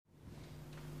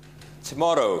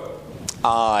Tomorrow,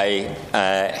 I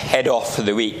head off for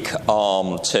the week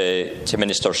to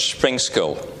Minister's Spring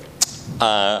School.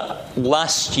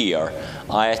 Last year,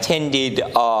 I attended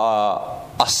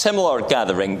a similar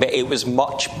gathering, but it was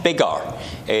much bigger.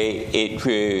 It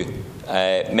drew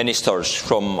ministers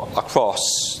from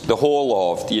across the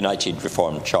whole of the United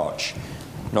Reformed Church,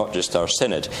 not just our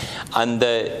synod. And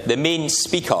the main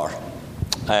speaker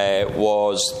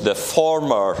was the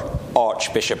former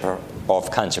Archbishop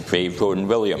of Canterbury, Rowan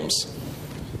Williams.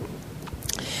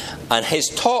 And his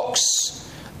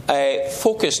talks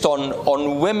focused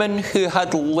on women who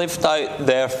had lived out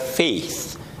their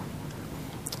faith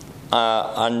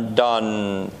and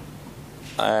done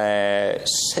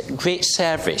great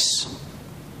service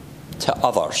to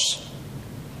others.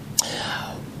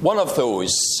 One of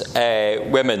those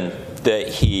women that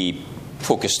he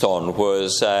focused on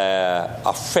was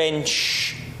a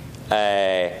French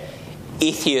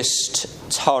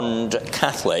atheist turned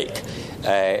Catholic,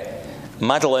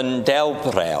 Madeleine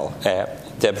Delbrel.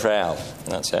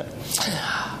 That's it.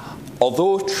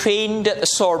 Although trained at the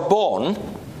Sorbonne,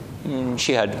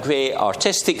 she had great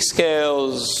artistic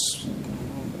skills,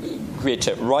 great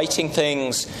at writing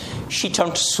things. She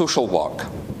turned to social work.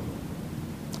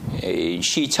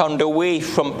 She turned away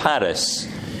from Paris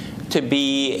to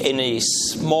be in a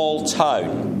small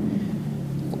town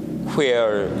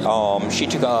where she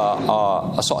took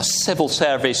a sort of civil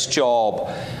service job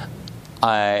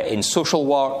in social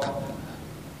work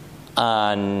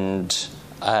and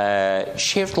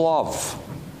shared love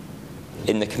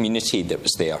in the community that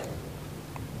was there.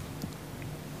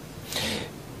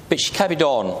 But she carried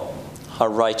on her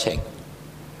writing.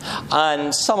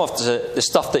 And some of the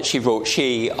stuff that she wrote,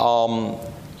 she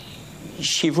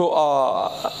wrote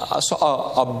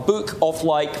a book of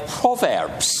like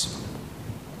proverbs,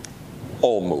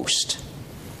 almost.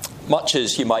 Much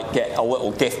as you might get a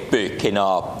little gift book in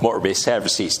our motorway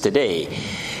services today,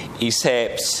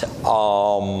 except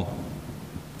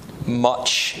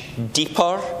much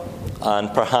deeper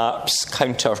and perhaps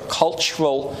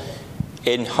countercultural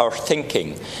in her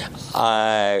thinking,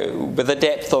 with a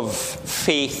depth of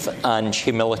faith and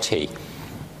humility.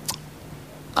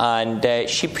 And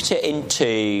she put it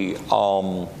into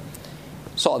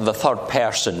sort of the third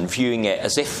person, viewing it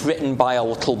as if written by a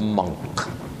little monk.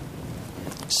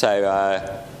 So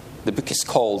the book is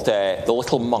called The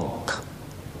Little Monk.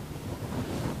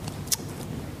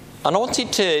 And I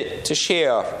wanted to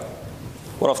share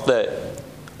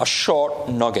a short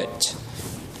nugget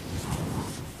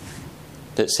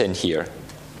that's in here.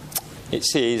 It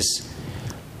says,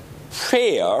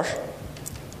 prayer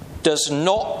does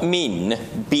not mean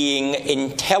being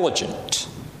intelligent.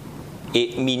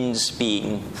 It means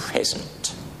being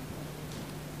present.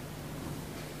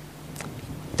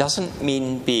 Doesn't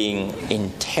mean being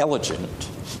intelligent.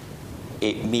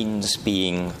 It means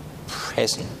being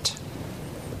present.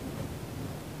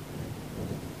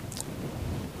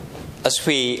 As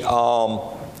we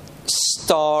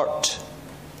start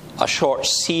a short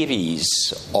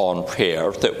series on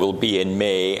prayer that will be in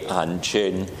May and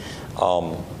June,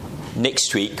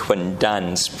 next week when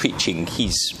Dan's preaching,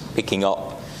 he's picking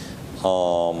up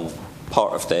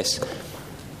part of this.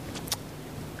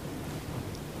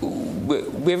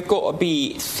 We've got to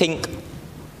be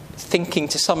thinking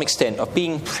to some extent of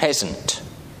being present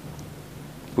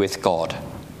with God,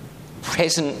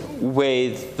 present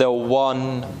with the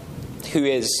one who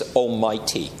is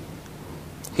almighty,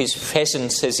 whose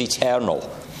presence is eternal.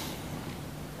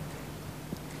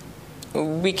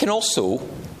 We can also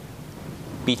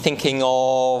be thinking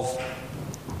of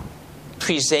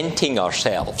presenting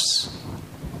ourselves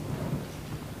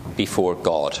before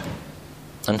God.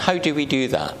 And how do we do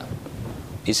that?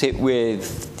 Is it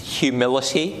with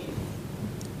humility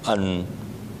and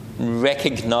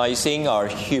recognizing our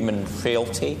human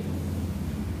frailty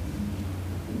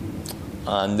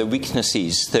and the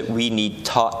weaknesses that we need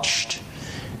touched,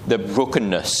 the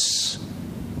brokenness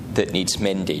that needs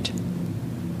mended?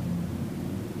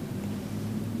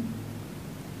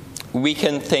 We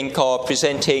can think of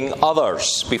presenting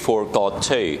others before God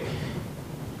too,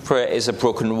 for it is a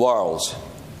broken world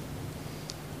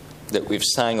that we've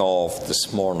sang of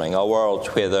this morning, a world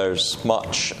where there's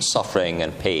much suffering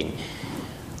and pain,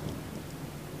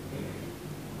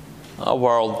 a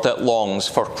world that longs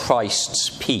for Christ's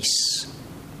peace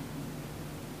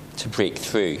to break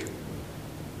through.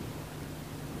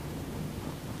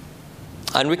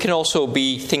 And we can also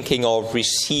be thinking of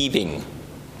receiving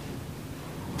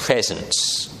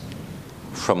presence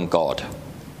from God,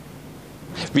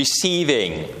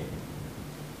 receiving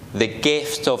the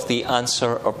gift of the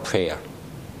answer of prayer.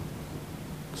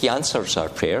 He answers our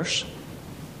prayers.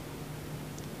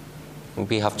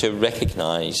 We have to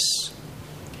recognise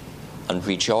and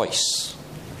rejoice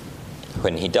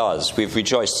when he does. We've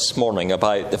rejoiced this morning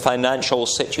about the financial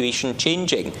situation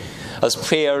changing as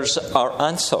prayers are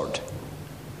answered.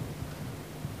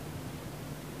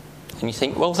 And you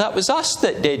think, well, that was us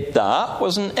that did that,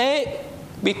 wasn't it?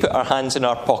 We put our hands in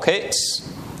our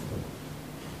pockets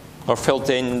or filled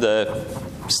in the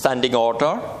standing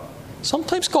order.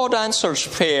 Sometimes God answers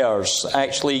prayers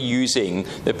actually using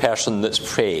the person that's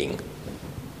praying.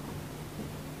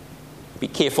 Be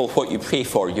careful what you pray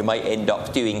for. You might end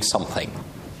up doing something.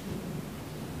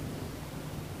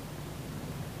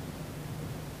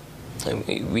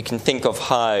 We can think of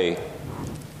how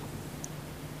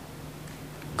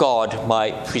God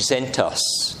might present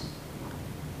us,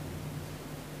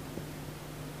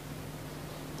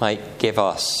 might give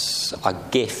us a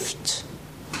gift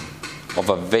of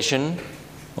a vision,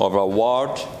 of a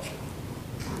word.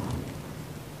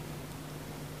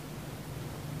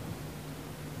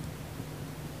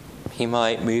 He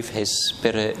might move his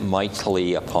Spirit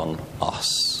mightily upon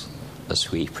us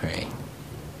as we pray.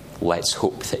 Let's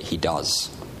hope that he does.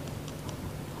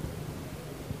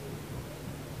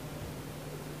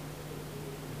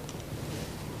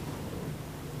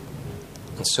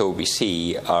 And so we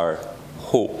see our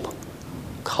hope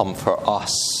come for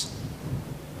us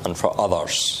and for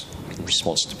others in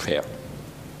response to prayer.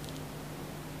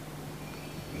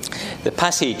 The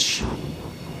passage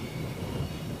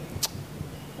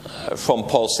from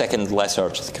Paul's second letter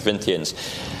to the Corinthians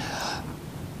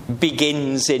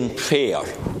begins in prayer.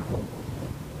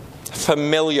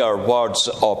 Familiar words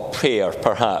of prayer,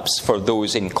 perhaps, for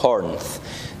those in Corinth,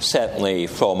 certainly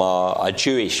from a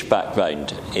Jewish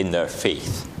background in their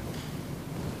faith.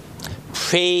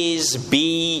 Praise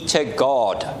be to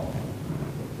God.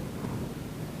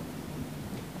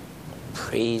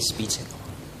 Praise be to God.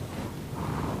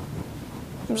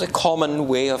 It was a common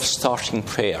way of starting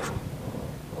prayer.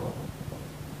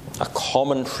 A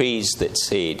common phrase that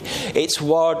said, it's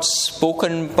words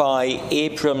spoken by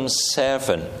Abram's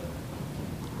servant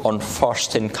on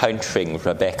first encountering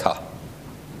Rebekah,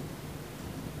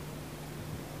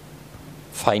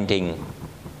 finding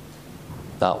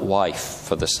that wife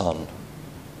for the son.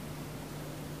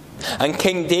 And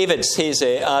King David says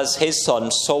it as his son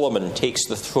Solomon takes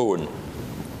the throne.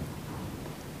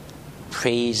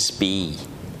 Praise be.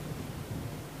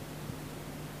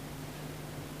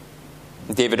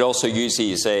 David also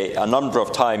uses a number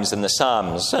of times in the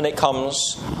Psalms, and it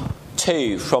comes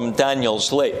too from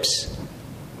Daniel's lips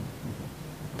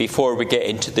before we get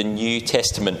into the New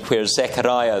Testament, where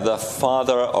Zechariah, the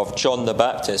father of John the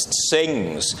Baptist,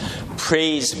 sings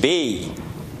Praise be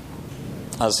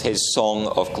as his song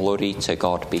of glory to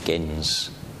God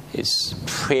begins. His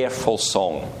prayerful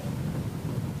song,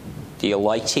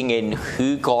 delighting in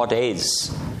who God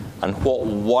is and what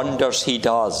wonders he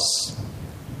does,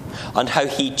 and how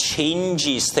he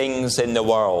changes things in the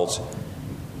world,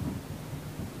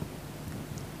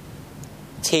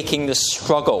 taking the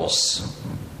struggles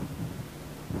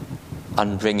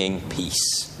and bringing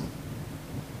peace.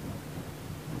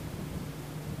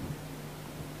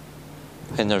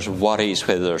 When there's worries,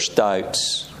 when there's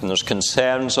doubts, when there's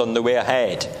concerns on the way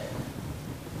ahead,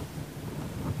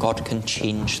 God can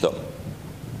change them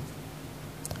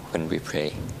when we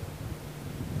pray.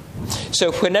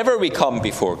 So whenever we come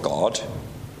before God,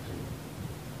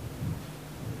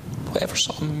 whatever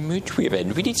sort of mood we're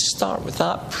in, we need to start with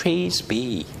that praise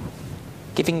be,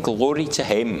 giving glory to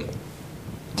him,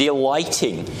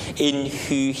 delighting in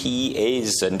who he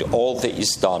is and all that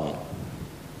he's done.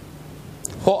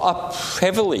 What a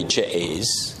privilege it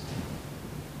is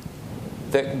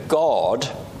that God,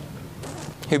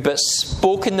 who but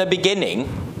spoke in the beginning,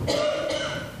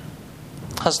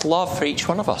 has love for each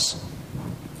one of us.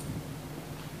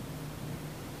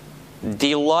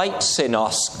 Delights in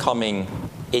us coming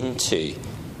into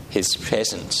his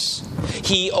presence.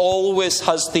 He always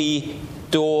has the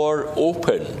door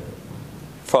open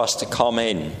for us to come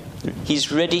in.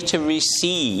 He's ready to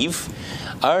receive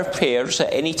our prayers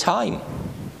at any time.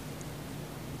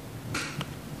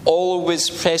 Always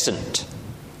present.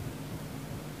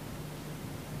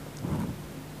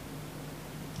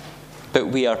 But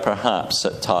we are perhaps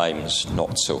at times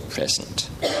not so present.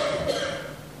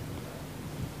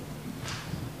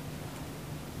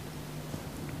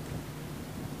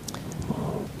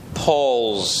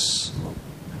 Paul's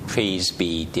praise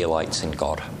be delights in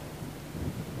God.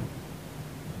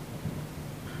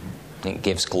 It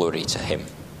gives glory to him.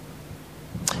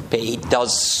 But he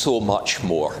does so much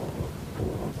more.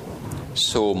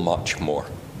 So much more.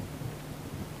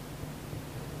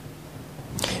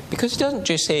 Because he doesn't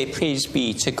just say praise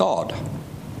be to God.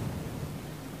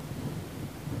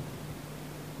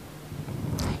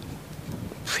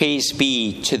 Praise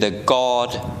be to the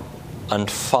God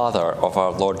and Father of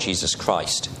our Lord Jesus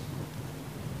Christ.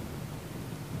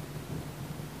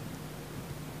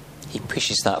 He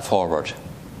pushes that forward.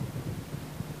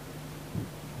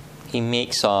 He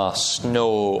makes us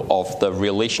know of the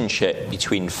relationship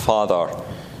between Father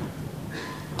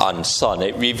and Son.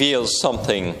 It reveals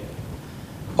something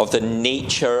of the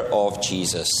nature of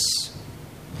Jesus,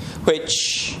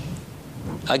 which,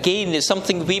 again, is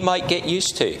something we might get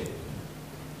used to.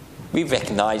 We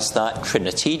recognise that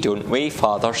Trinity, don't we?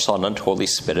 Father, Son, and Holy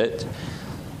Spirit.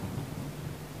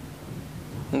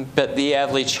 But the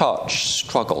early church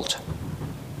struggled.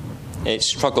 It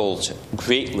struggled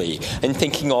greatly in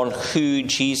thinking on who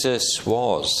Jesus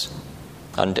was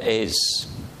and is.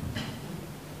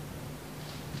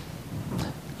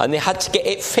 And they had to get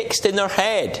it fixed in their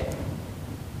head.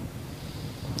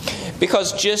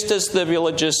 Because just as the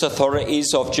religious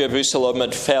authorities of Jerusalem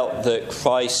had felt that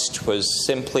Christ was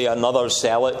simply another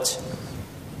zealot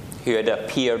who had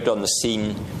appeared on the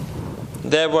scene,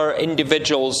 there were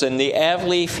individuals in the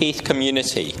early faith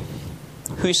community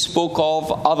who spoke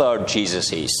of other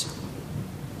Jesuses,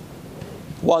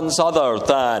 ones other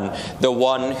than the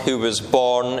one who was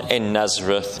born in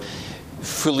Nazareth,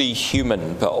 fully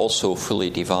human but also fully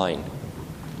divine,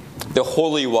 the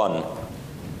Holy One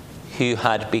who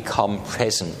had become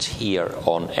present here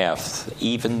on earth,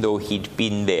 even though he'd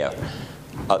been there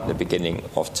at the beginning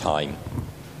of time.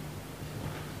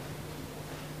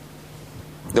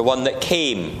 The one that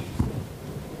came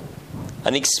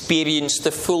and experienced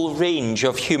the full range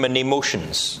of human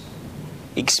emotions,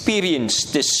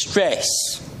 experienced distress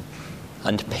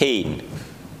and pain,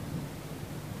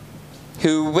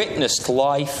 who witnessed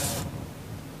life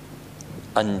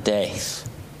and death,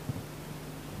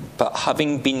 but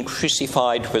having been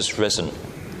crucified was risen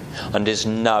and is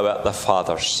now at the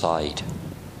Father's side.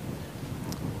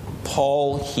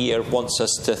 Paul here wants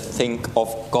us to think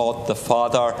of God the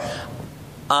Father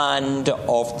and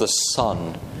of the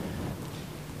Son,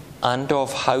 and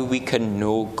of how we can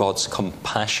know God's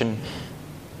compassion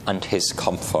and his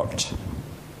comfort.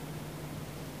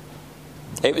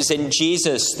 It was in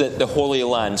Jesus that the Holy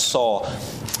Land saw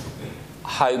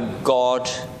how God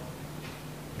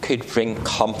could bring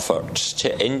comfort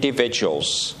to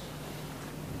individuals.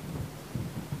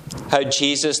 How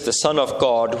Jesus, the Son of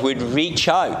God, would reach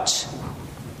out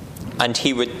and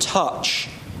he would touch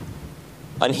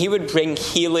and he would bring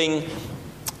healing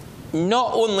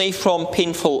not only from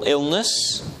painful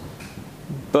illness,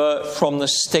 but from the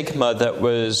stigma that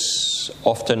was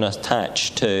often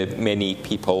attached to many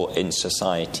people in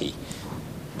society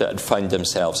that had found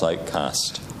themselves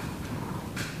outcast.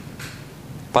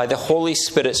 By the Holy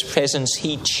Spirit's presence,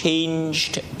 he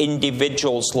changed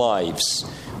individuals' lives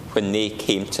when they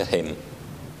came to him.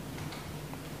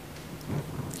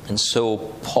 And so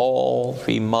Paul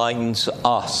reminds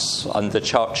us and the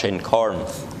church in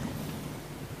Corinth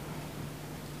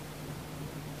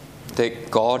that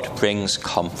God brings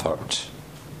comfort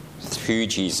through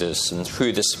Jesus and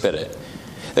through the Spirit.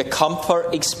 The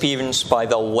comfort experienced by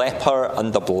the leper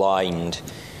and the blind,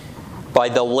 by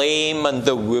the lame and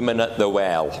the woman at the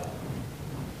well,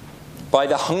 by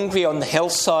the hungry on the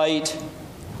hillside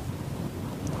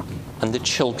and the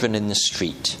children in the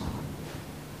street.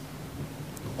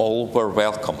 All were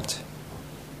welcomed.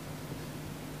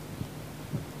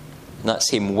 And that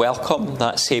same welcome,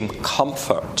 that same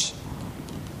comfort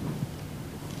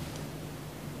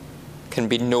can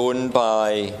be known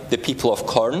by the people of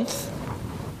Corinth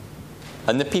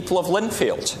and the people of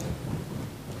Linfield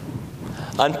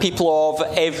and people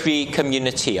of every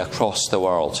community across the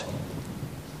world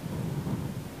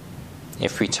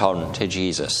if we turn to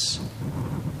Jesus,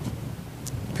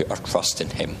 put our trust in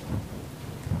him.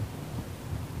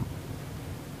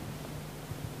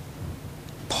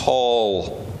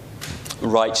 Paul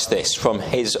writes this from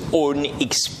his own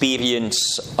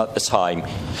experience at the time,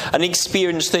 an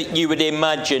experience that you would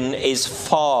imagine is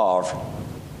far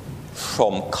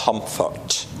from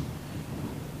comfort.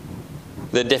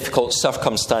 The difficult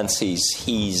circumstances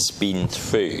he's been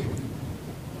through.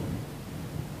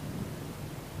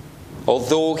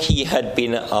 Although he had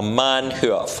been a man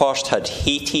who at first had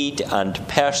hated and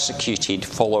persecuted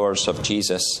followers of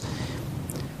Jesus,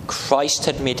 Christ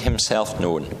had made himself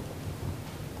known.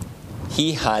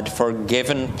 He had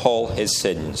forgiven Paul his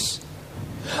sins.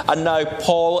 And now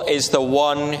Paul is the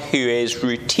one who is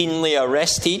routinely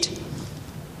arrested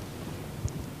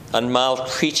and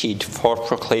maltreated for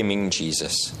proclaiming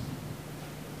Jesus,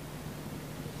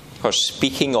 for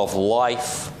speaking of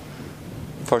life,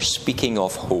 for speaking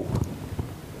of hope.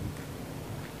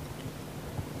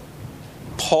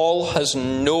 Paul has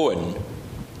known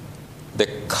the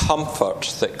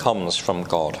comfort that comes from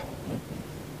God.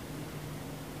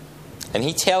 And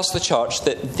he tells the church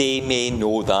that they may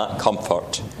know that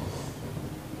comfort.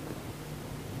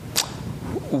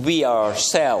 We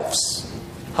ourselves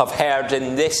have heard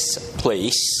in this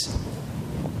place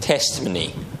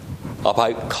testimony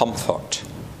about comfort.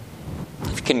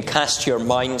 If you can cast your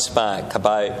minds back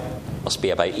must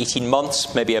be about 18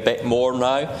 months, maybe a bit more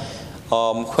now,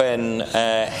 when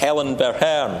Helen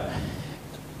Verheyen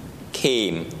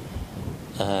came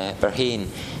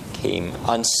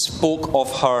and spoke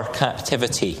of her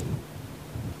captivity,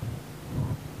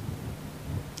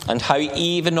 and how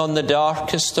even on the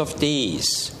darkest of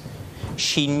days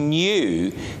she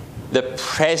knew the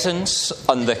presence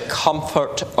and the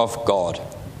comfort of God.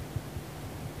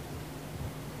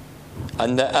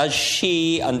 And that as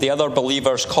she and the other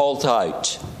believers called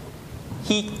out,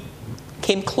 he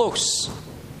came close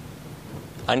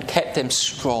and kept them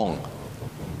strong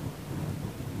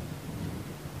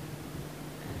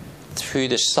through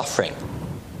the suffering.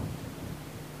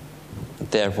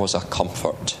 There was a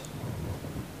comfort.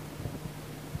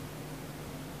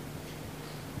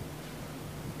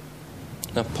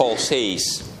 Now Paul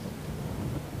says,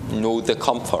 know the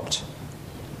comfort,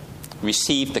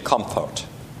 receive the comfort.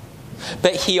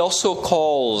 But he also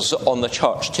calls on the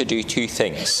church to do two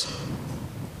things.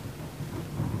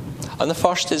 And the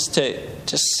first is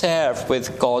to serve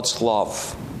with God's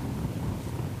love,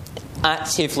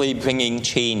 actively bringing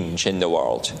change in the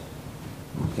world.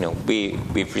 You know,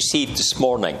 we've received this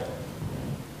morning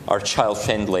our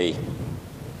child-friendly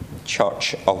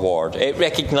church award. It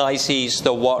recognises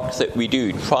the work that we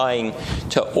do, trying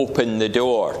to open the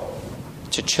door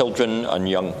to children and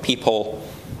young people,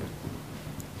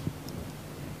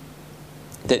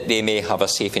 that they may have a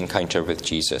safe encounter with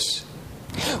Jesus.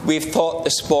 We've thought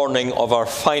this morning of our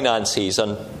finances,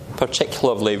 and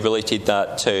particularly related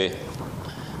that to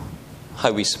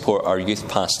how we support our youth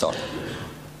pastor.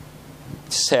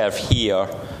 Serve here,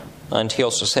 and he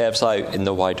also serves out in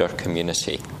the wider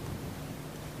community.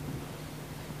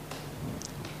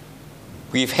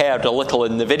 We've heard a little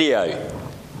in the video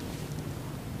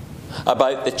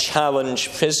about the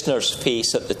challenge prisoners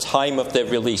face at the time of their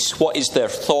release. What is their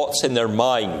thoughts in their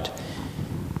mind?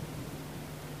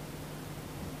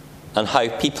 And how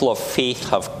people of faith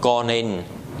have gone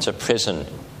into prison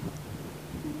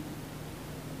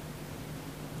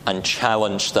and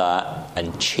challenged that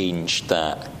and changed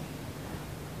that.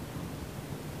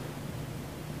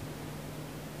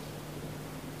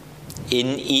 In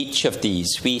each of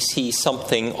these, we see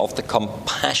something of the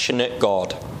compassionate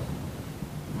God,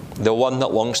 the one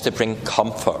that longs to bring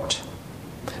comfort,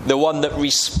 the one that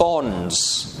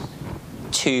responds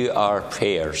to our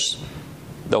prayers,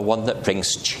 the one that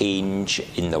brings change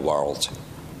in the world.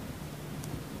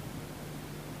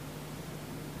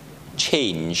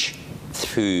 Change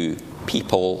through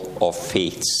people of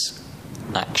faith's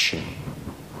action.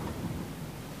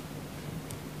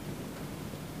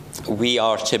 We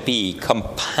are to be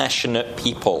compassionate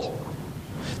people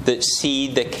that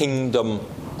see the kingdom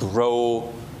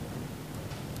grow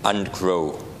and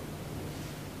grow.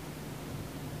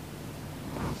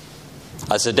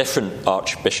 As a different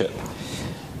Archbishop,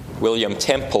 William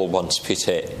Temple, once put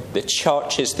it, the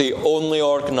church is the only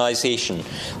organisation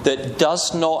that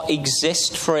does not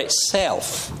exist for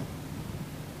itself,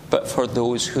 but for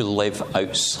those who live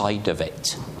outside of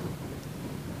it.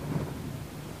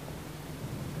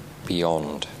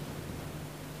 Beyond.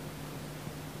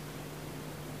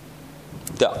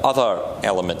 The other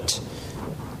element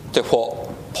to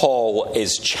what Paul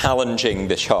is challenging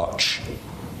the church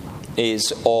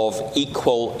is of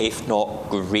equal, if not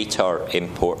greater,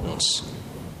 importance.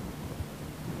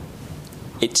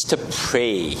 It's to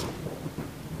pray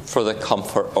for the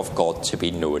comfort of God to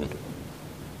be known.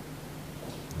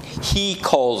 He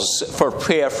calls for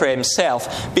prayer for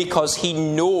himself because he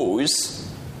knows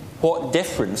what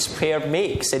difference prayer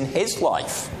makes in his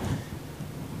life,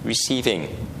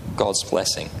 receiving God's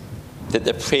blessing, that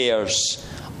the prayers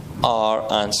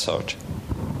are answered.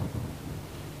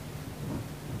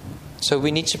 So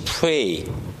we need to pray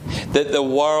that the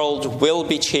world will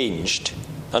be changed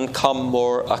and come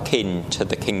more akin to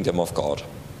the kingdom of God.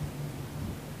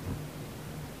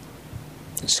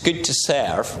 It's good to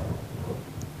serve.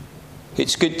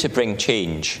 It's good to bring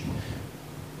change.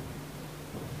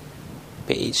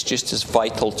 But it's just as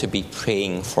vital to be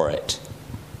praying for it.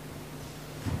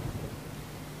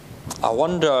 I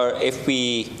wonder if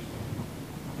we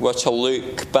were to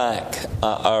look back at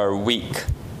our week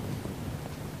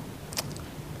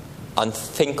and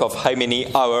think of how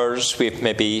many hours we've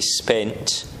maybe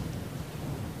spent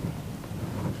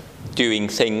doing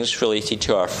things related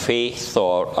to our faith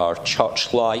or our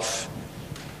church life,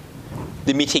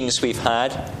 the meetings we've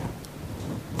had,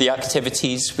 the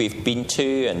activities we've been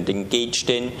to and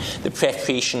engaged in, the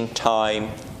preparation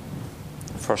time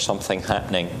for something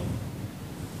happening.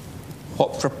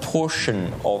 What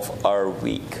proportion of our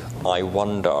week, I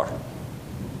wonder,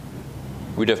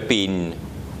 would have been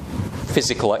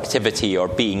physical activity or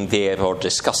being there or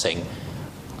discussing,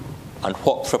 and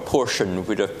what proportion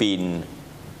would have been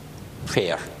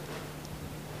prayer,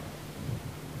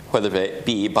 whether it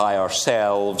be by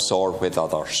ourselves or with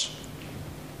others?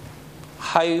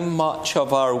 How much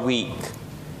of our week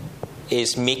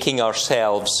is making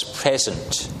ourselves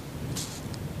present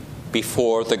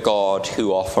before the God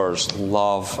who offers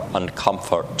love and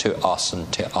comfort to us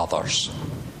and to others?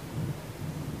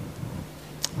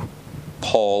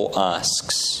 Paul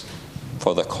asks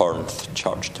for the Corinth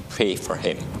church to pray for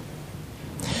him,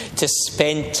 to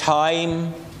spend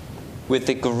time with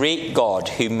the great God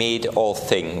who made all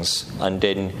things and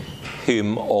in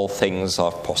whom all things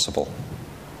are possible.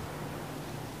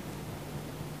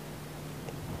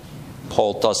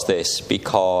 Paul does this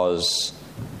because,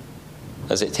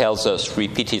 as it tells us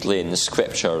repeatedly in the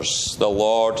Scriptures, the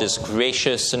Lord is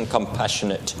gracious and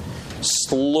compassionate,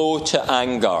 slow to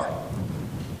anger,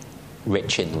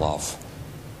 rich in love.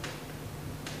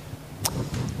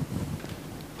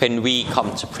 When we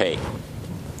come to pray,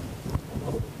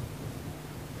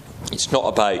 it's not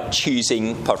about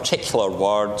choosing particular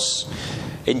words,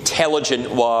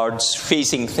 intelligent words,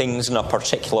 phrasing things in a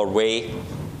particular way.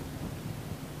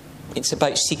 It's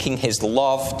about seeking his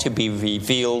love to be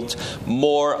revealed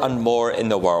more and more in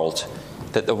the world,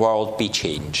 that the world be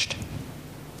changed.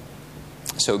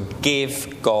 So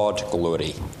give God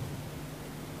glory.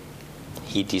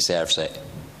 He deserves it.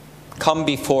 Come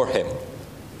before him.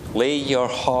 Lay your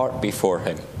heart before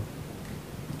him.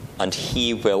 And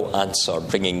he will answer,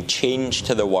 bringing change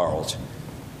to the world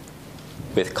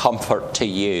with comfort to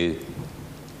you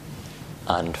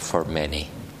and for many.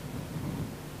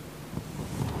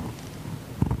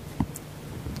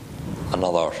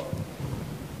 Another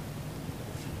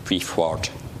brief word.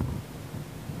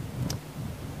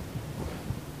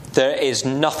 There is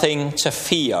nothing to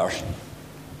fear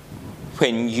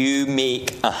when you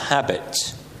make a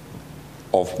habit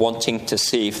of wanting to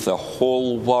save the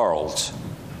whole world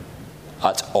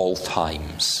at all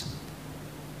times.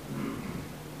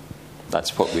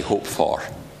 That's what we hope for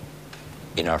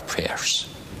in our prayers.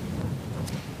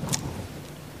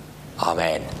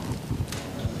 Amen.